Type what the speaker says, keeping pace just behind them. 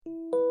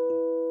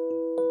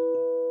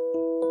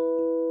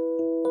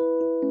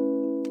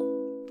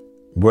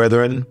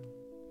Brethren,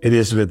 it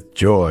is with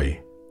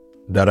joy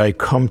that I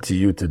come to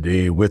you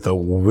today with a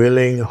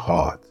willing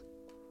heart,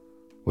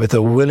 with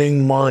a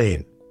willing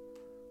mind,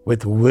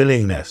 with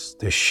willingness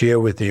to share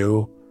with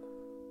you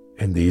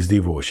in these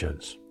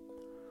devotions.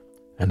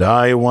 And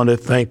I want to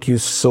thank you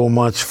so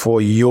much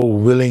for your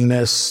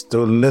willingness to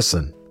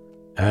listen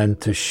and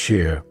to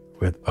share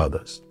with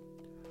others.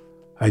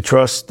 I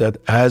trust that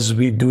as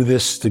we do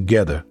this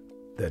together,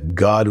 that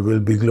God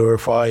will be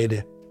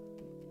glorified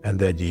and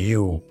that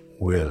you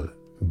will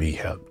be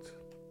helped.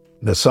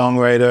 The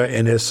songwriter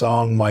in his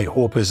song, My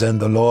Hope is in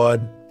the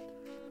Lord,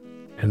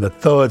 in the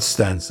third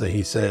stanza,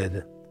 he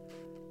said,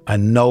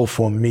 and now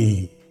for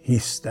me he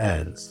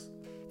stands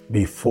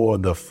before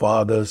the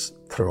Father's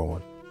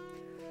throne.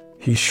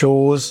 He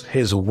shows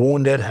his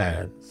wounded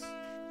hands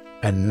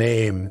and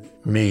named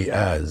me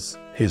as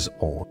his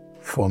own.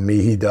 For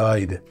me he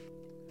died,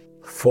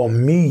 for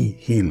me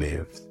he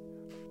lived,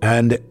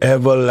 and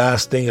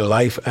everlasting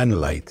life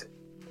and light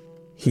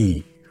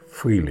he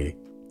freely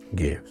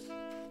gives.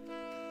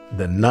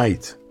 The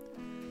night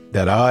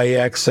that I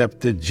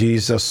accepted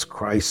Jesus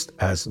Christ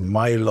as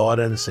my Lord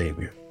and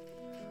Savior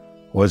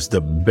was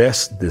the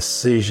best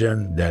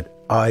decision that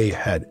I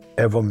had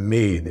ever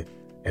made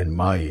in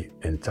my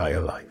entire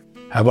life.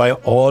 Have I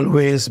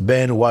always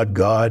been what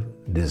God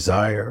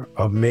desired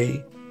of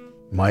me?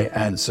 My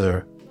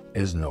answer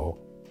is no.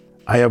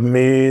 I have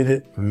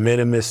made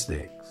many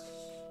mistakes.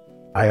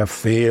 I have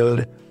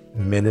failed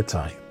many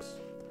times.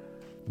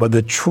 But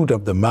the truth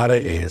of the matter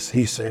is,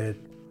 he said,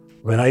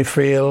 when I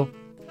fail,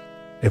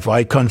 if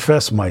I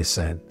confess my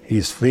sin, he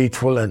is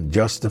faithful and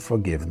just to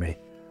forgive me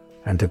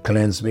and to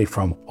cleanse me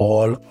from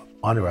all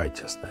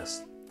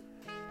unrighteousness.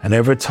 And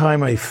every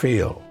time I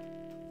fail,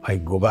 I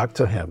go back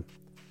to him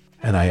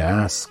and I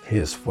ask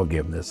his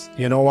forgiveness.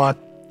 You know what?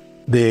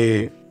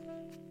 The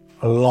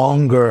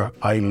longer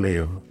I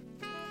live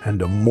and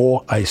the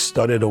more I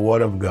study the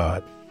Word of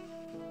God,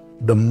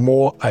 the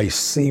more I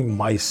see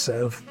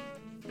myself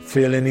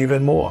failing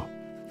even more.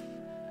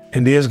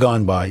 In days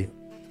gone by,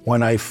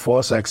 when I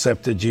first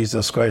accepted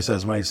Jesus Christ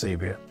as my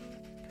Savior,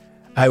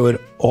 I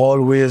would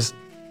always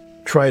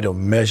try to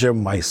measure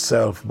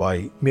myself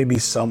by maybe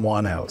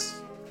someone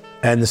else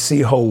and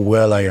see how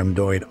well I am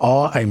doing.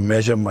 Or I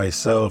measure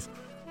myself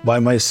by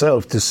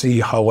myself to see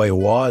how I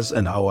was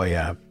and how I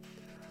am.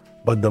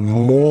 But the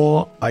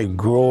more I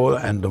grow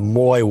and the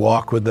more I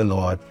walk with the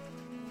Lord,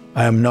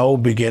 I am now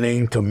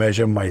beginning to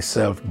measure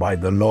myself by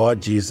the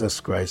Lord Jesus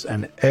Christ.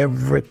 And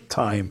every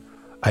time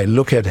I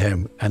look at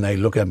him and I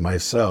look at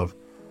myself,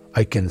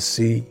 I can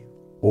see,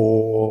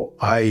 oh,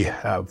 I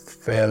have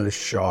fell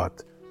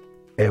short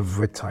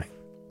every time.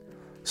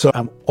 So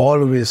I'm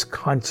always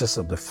conscious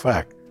of the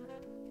fact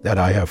that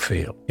I have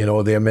failed. You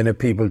know, there are many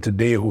people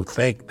today who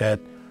think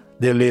that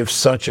they live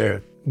such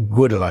a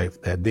good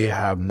life that they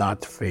have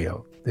not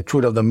failed. The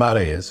truth of the matter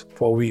is,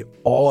 for we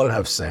all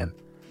have sinned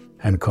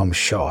and come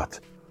short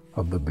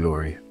of the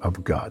glory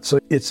of God. So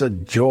it's a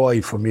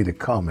joy for me to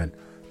come and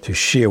to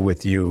share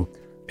with you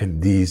in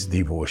these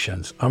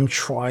devotions. I'm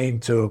trying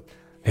to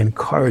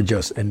encourage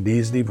us in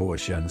these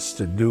devotions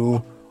to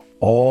do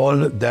all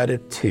that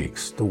it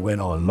takes to win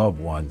our loved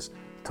ones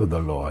to the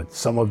Lord.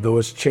 Some of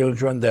those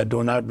children that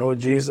do not know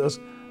Jesus,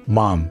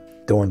 Mom,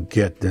 don't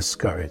get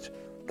discouraged.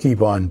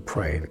 Keep on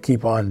praying.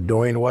 Keep on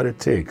doing what it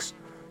takes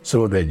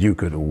so that you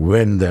could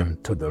win them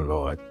to the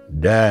Lord.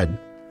 Dad,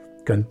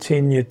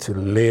 continue to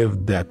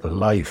live that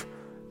life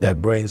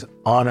that brings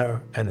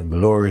honor and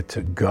glory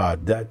to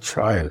God. That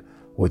child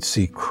would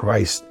see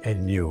Christ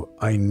in you.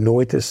 I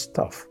know it is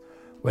tough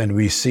when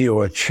we see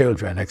our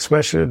children,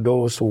 especially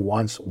those who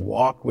once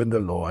walked with the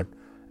Lord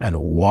and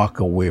walk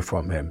away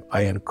from him.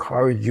 I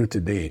encourage you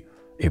today,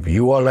 if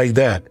you are like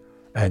that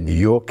and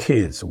your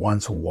kids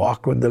once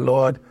walked with the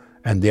Lord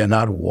and they're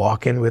not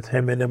walking with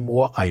him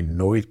anymore, I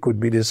know it could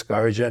be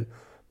discouraging,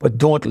 but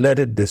don't let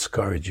it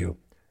discourage you.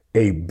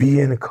 Be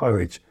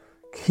encouraged.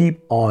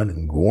 Keep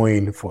on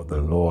going for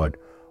the Lord.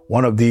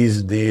 One of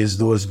these days,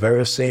 those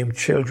very same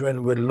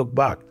children will look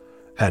back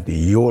at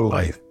your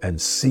life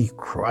and see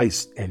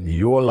Christ in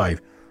your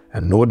life,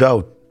 and no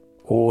doubt,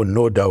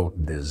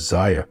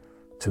 desire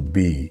to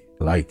be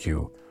like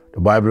you.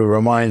 The Bible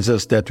reminds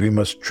us that we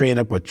must train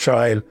up a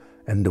child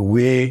in the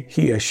way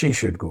he or she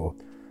should go,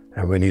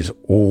 and when he's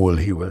old,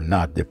 he will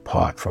not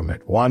depart from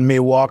it. One may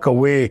walk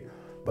away,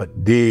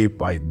 but day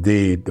by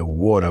day, the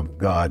Word of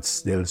God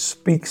still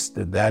speaks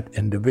to that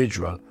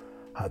individual,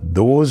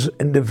 those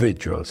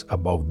individuals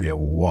about their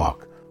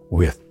walk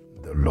with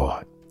the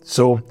Lord.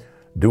 So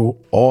do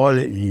all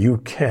you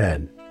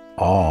can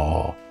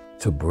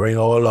to bring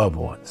our loved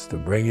ones, to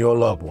bring your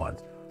loved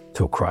ones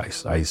to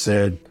Christ. I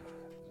said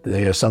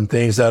there are some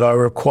things that are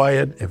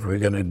required if we're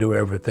going to do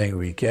everything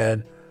we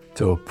can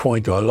to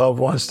point our loved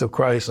ones to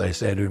Christ. I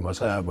said we must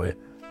have a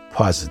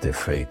positive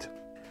faith.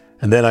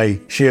 And then I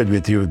shared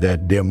with you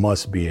that there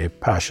must be a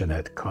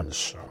passionate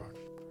concern.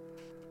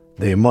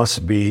 There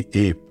must be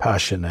a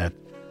passionate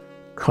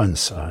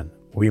concern.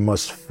 We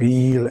must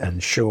feel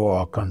and show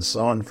our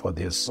concern for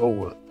their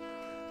soul.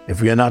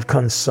 If we are not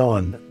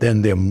concerned,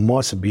 then there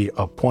must be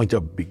a point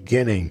of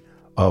beginning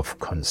of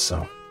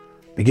concern.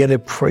 Begin to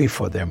pray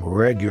for them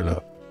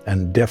regular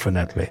and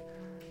definitely.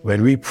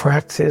 When we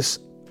practice,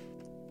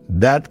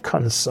 that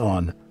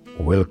concern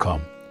will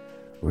come.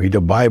 Read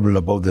the Bible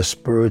about the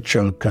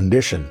spiritual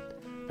condition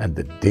and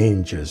the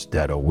dangers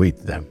that await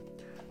them.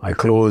 I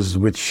close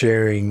with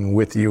sharing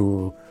with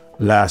you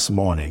last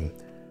morning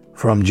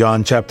from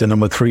John chapter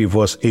number 3,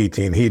 verse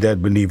 18. He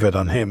that believeth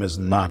on him is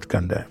not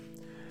condemned,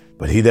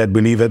 but he that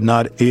believeth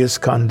not is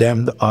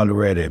condemned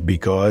already,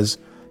 because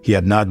he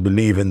had not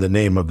believed in the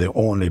name of the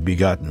only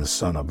begotten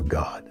Son of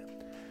God.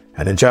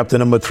 And in chapter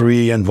number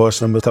 3 and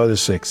verse number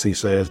 36, he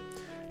says,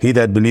 he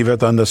that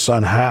believeth on the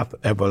Son hath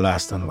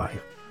everlasting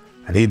life,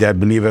 and he that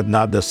believeth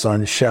not the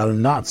Son shall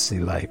not see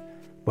life,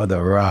 but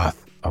the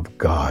wrath of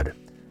God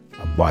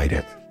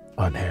abideth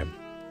on him.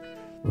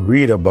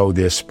 Read about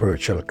their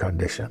spiritual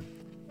condition.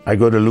 I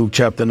go to Luke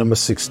chapter number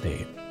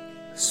 16,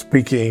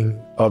 speaking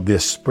of their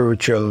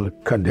spiritual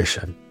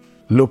condition,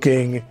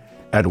 looking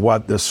at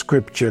what the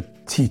scripture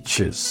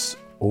teaches.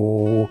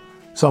 Oh,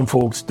 some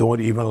folks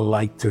don't even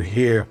like to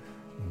hear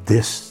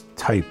this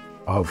type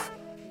of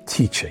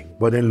teaching.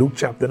 But in Luke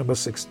chapter number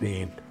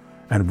 16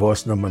 and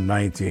verse number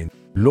 19,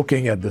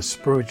 looking at the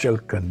spiritual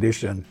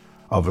condition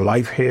of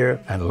life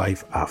here and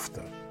life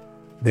after.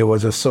 There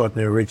was a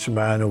certain rich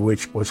man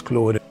which was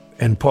clothed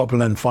in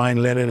purple and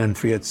fine linen and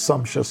fared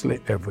sumptuously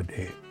every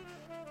day.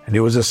 And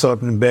there was a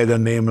certain beggar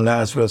named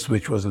Lazarus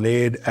which was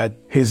laid at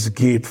his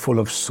gate full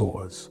of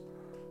sores,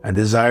 and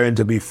desiring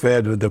to be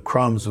fed with the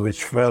crumbs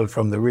which fell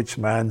from the rich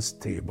man's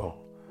table.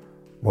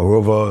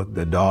 Moreover,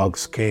 the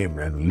dogs came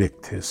and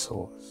licked his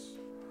sores.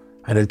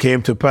 And it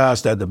came to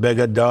pass that the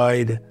beggar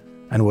died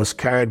and was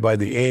carried by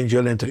the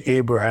angel into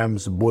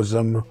Abraham's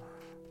bosom.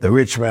 The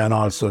rich man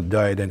also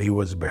died, and he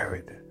was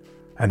buried.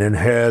 And in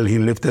hell he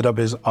lifted up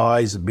his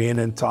eyes, being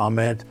in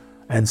torment,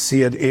 and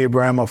seeth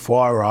Abraham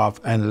afar off,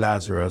 and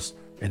Lazarus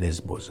in his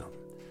bosom.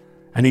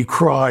 And he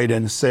cried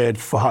and said,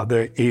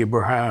 Father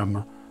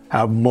Abraham,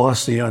 have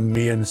mercy on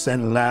me, and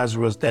send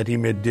Lazarus that he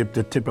may dip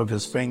the tip of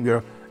his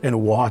finger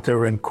in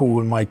water and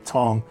cool my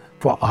tongue,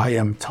 for I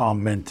am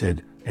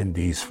tormented in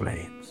these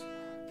flames.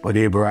 But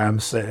Abraham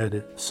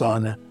said,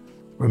 Son,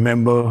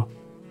 remember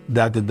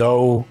that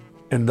thou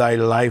in thy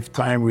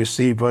lifetime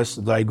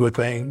receivest thy good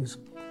things,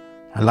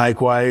 and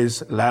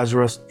likewise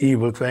Lazarus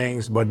evil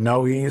things, but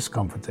now he is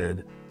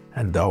comforted,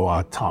 and thou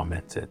art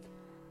tormented.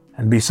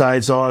 And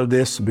besides all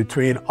this,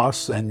 between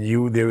us and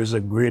you there is a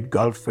great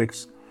gulf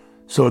fixed,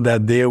 so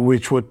that they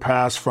which would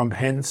pass from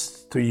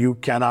hence to you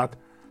cannot,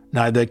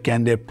 neither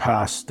can they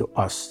pass to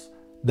us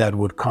that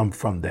would come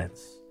from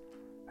thence.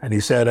 And he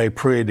said, I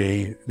pray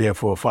thee,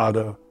 therefore,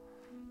 Father,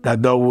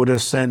 that thou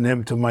wouldest send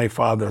him to my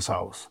father's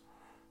house.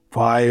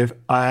 For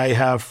I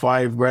have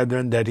 5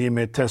 brethren, that he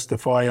may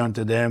testify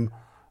unto them,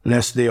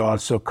 lest they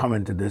also come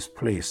into this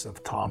place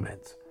of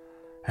torment.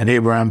 And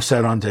Abraham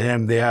said unto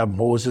him, They have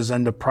Moses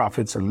and the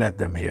prophets, and let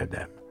them hear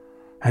them.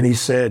 And he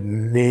said,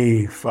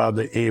 Nay,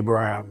 Father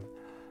Abraham,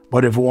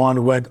 but if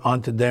one went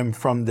unto them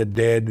from the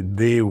dead,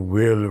 they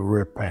will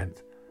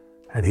repent.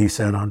 And he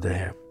said unto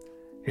him,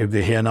 If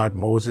they hear not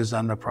Moses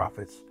and the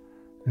prophets,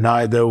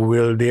 neither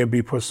will they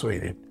be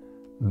persuaded,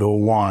 though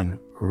one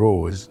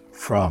rose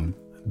from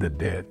the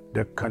dead.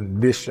 The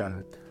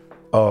condition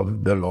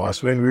of the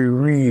lost. When we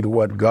read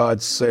what God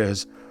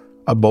says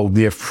about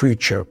their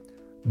future,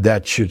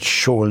 that should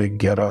surely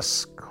get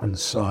us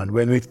concerned.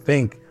 When we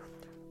think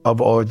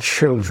of our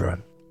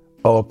children,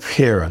 our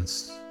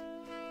parents,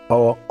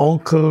 our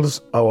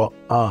uncles, our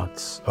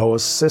aunts, our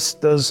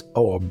sisters,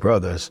 our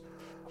brothers,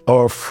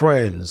 our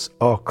friends,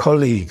 our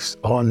colleagues,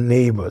 our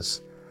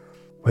neighbors,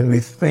 when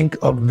we think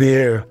of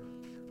their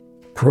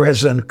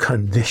present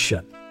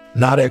condition,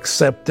 not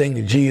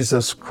accepting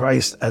Jesus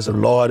Christ as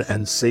Lord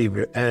and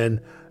Savior,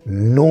 and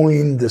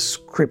knowing the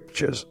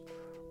scriptures,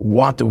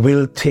 what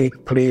will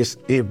take place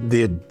if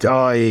they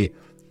die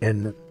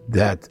in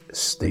that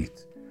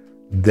state,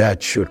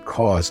 that should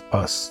cause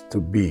us to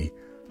be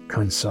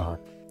concerned.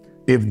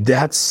 If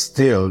that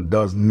still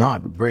does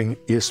not bring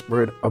a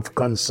spirit of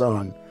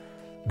concern,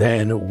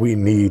 then we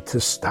need to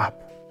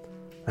stop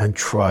and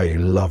try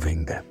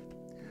loving them.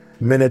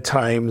 Many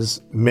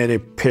times, many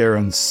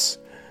parents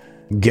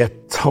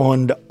get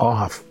turned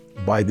off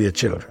by their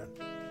children.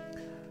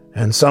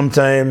 And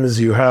sometimes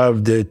you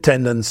have the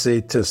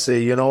tendency to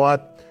say, you know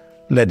what,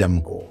 let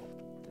them go.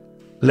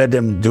 Let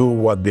them do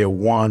what they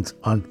want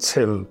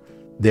until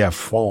they have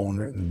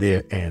found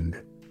their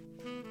end.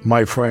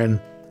 My friend,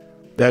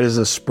 that is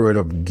a spirit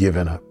of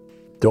giving up.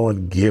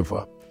 Don't give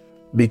up,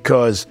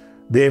 because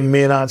they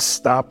may not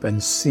stop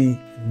and see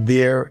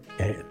their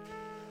end.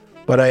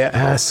 But I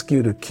ask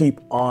you to keep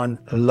on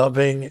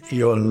loving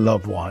your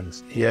loved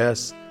ones.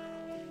 Yes.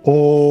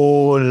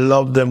 Oh,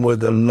 love them with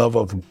the love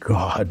of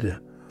God.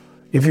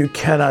 If you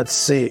cannot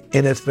say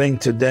anything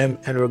to them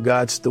in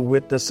regards to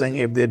witnessing,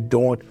 if they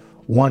don't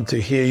want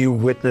to hear you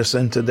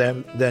witnessing to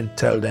them, then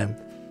tell them,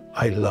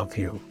 I love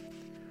you.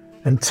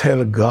 And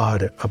tell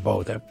God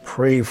about them.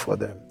 Pray for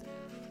them.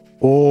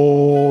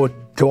 Oh,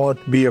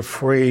 don't be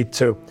afraid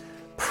to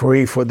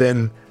pray for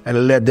them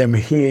and let them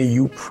hear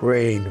you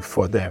praying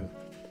for them.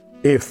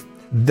 If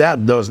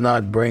that does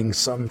not bring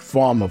some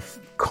form of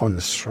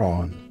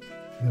concern,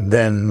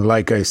 then,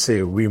 like I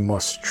say, we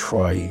must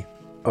try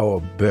our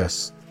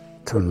best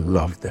to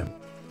love them.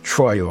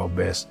 Try our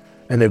best.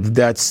 And if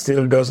that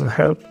still doesn't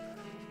help,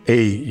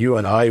 you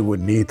and I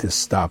would need to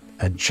stop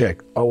and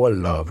check our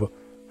love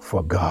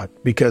for God,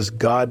 because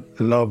God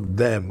loved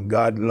them.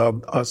 God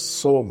loved us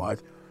so much.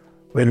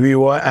 When we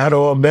were at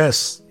our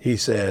best, he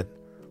said,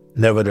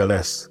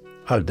 nevertheless,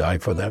 I'll die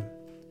for them.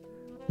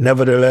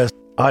 Nevertheless,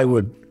 I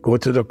would go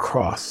to the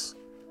cross.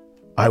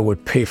 I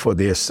would pay for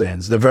their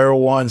sins. The very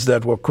ones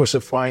that were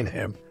crucifying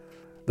him,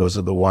 those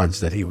are the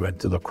ones that he went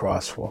to the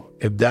cross for.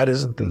 If that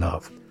isn't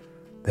love,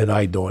 then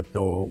I don't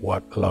know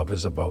what love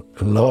is about.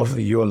 Love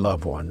your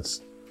loved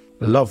ones.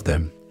 Love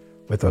them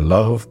with a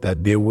love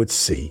that they would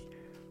see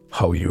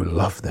how you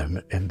love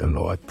them in the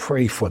Lord.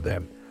 Pray for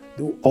them.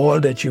 Do all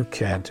that you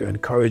can to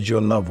encourage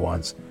your loved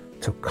ones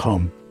to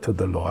come to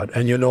the Lord.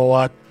 And you know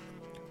what?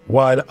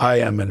 While I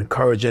am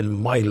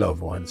encouraging my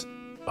loved ones,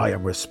 I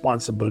am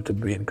responsible to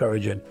be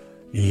encouraging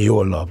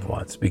your loved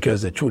ones,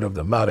 because the truth of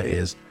the matter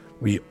is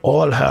we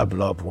all have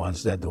loved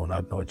ones that do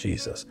not know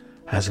Jesus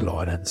as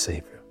Lord and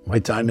Savior. My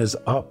time is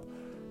up,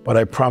 but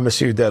I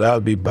promise you that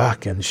I'll be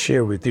back and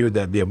share with you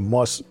that there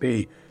must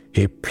be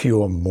a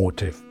pure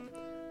motive.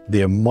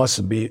 There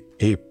must be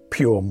a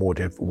pure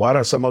motive. What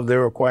are some of the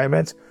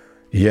requirements?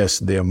 Yes,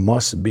 there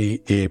must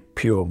be a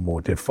pure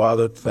motive.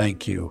 Father,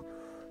 thank you.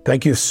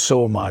 Thank you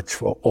so much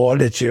for all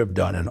that you have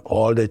done and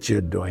all that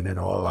you're doing in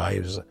our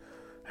lives.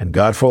 And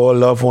God, for all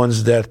loved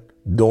ones that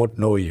don't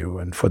know you,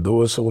 and for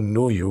those who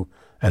knew you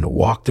and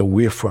walked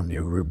away from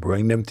you, we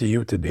bring them to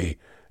you today.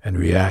 And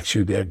we ask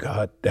you, dear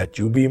God, that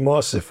you be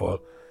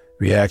merciful.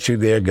 We ask you,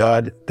 dear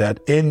God, that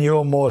in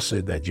your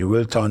mercy, that you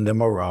will turn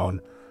them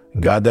around.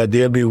 God, that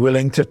they'll be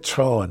willing to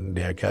turn,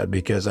 dear God,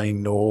 because I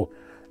know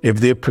if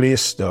they play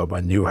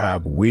stubborn, you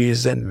have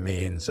ways and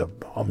means of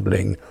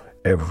humbling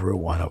every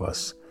one of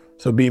us.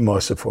 So be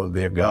merciful,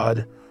 dear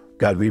God.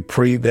 God, we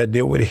pray that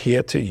they would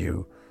hear to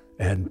you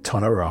and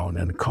turn around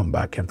and come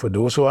back. And for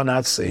those who are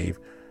not saved,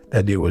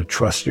 that they will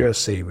trust your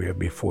Savior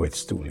before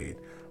it's too late.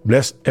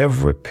 Bless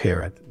every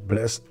parent.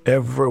 Bless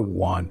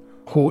everyone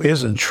who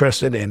is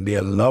interested in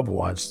their loved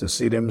ones to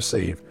see them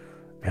saved.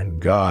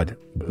 And God,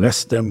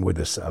 bless them with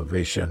the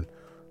salvation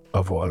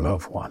of our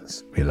loved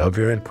ones. We love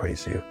you and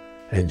praise you.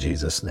 In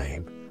Jesus'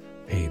 name,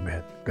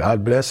 amen.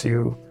 God bless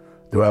you.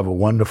 Do have a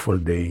wonderful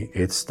day.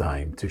 It's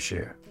time to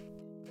share.